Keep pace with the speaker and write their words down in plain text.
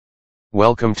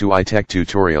Welcome to iTech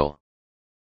tutorial.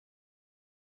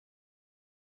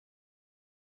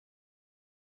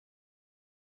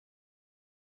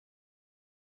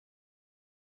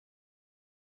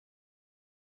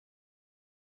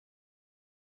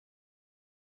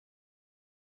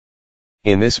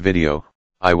 In this video,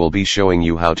 I will be showing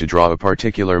you how to draw a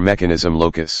particular mechanism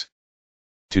locus.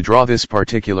 To draw this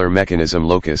particular mechanism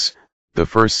locus, the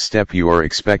first step you are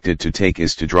expected to take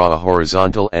is to draw a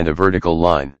horizontal and a vertical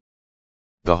line.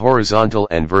 The horizontal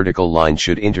and vertical line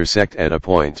should intersect at a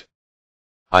point.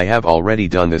 I have already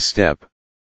done this step.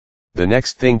 The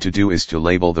next thing to do is to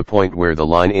label the point where the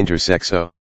line intersects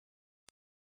O.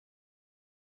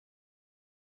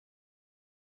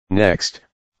 Next,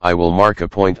 I will mark a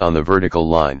point on the vertical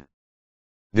line.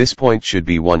 This point should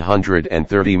be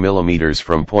 130 mm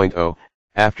from point O,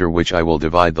 after which I will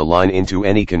divide the line into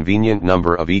any convenient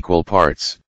number of equal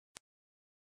parts.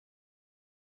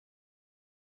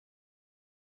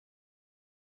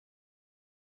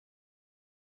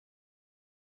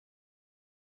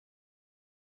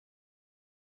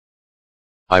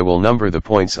 I will number the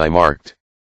points I marked.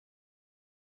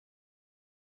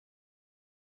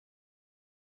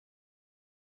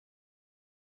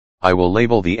 I will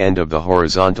label the end of the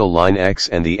horizontal line X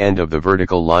and the end of the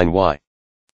vertical line Y.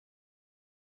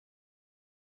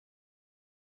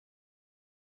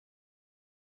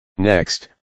 Next,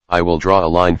 I will draw a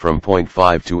line from point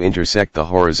 5 to intersect the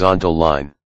horizontal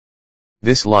line.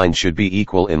 This line should be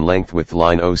equal in length with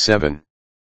line 07.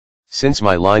 Since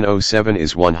my line 07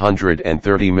 is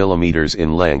 130 mm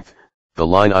in length, the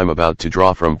line I'm about to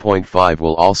draw from point 5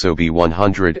 will also be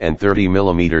 130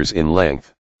 mm in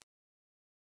length.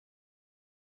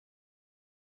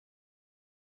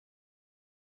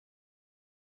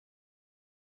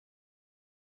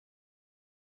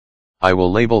 I will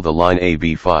label the line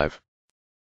AB5.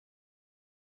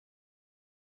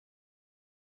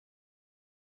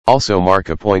 Also mark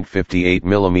a point 58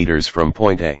 mm from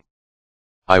point A.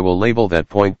 I will label that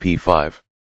point P5.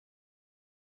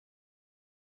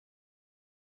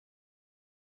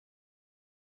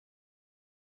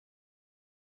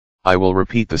 I will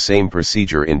repeat the same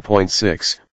procedure in point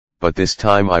 6, but this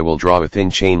time I will draw a thin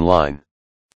chain line.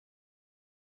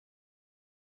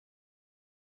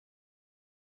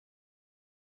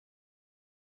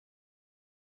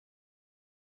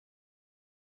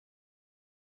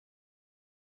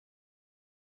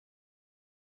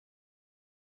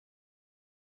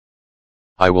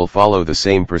 I will follow the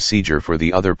same procedure for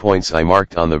the other points I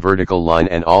marked on the vertical line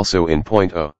and also in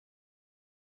point O.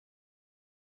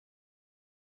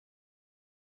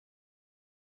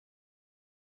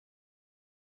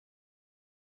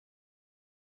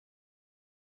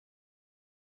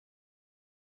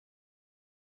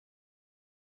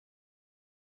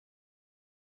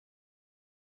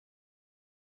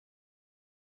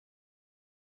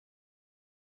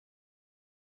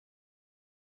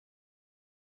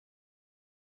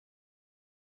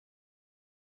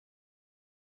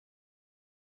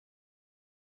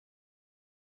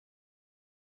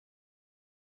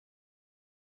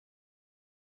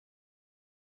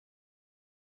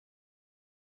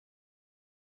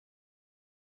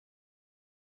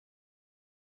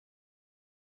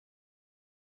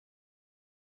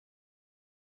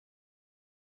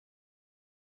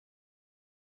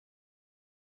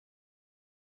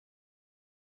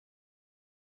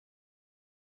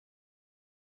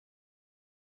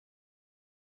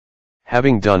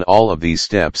 Having done all of these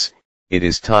steps, it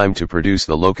is time to produce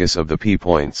the locus of the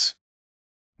P-points.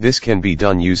 This can be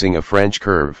done using a French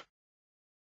curve.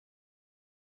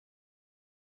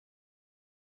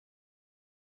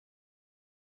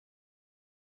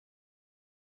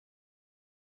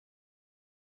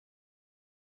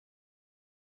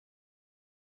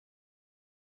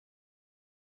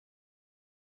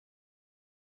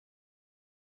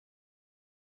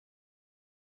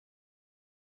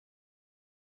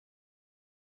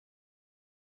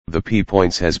 The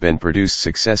P-points has been produced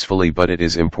successfully, but it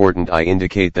is important I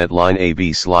indicate that line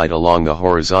AB slide along the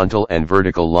horizontal and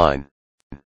vertical line.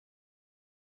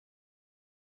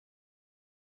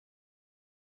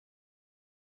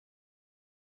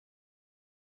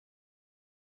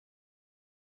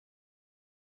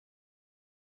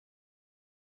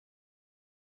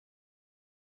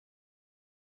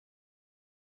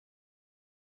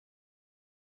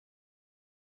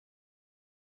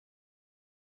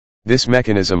 This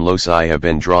mechanism loci have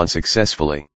been drawn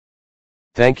successfully.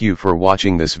 Thank you for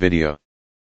watching this video.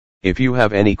 If you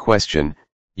have any question,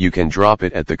 you can drop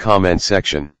it at the comment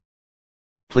section.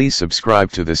 Please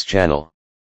subscribe to this channel.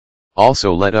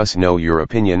 Also let us know your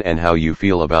opinion and how you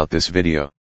feel about this video.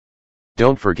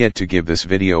 Don't forget to give this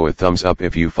video a thumbs up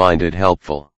if you find it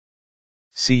helpful.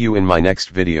 See you in my next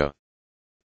video.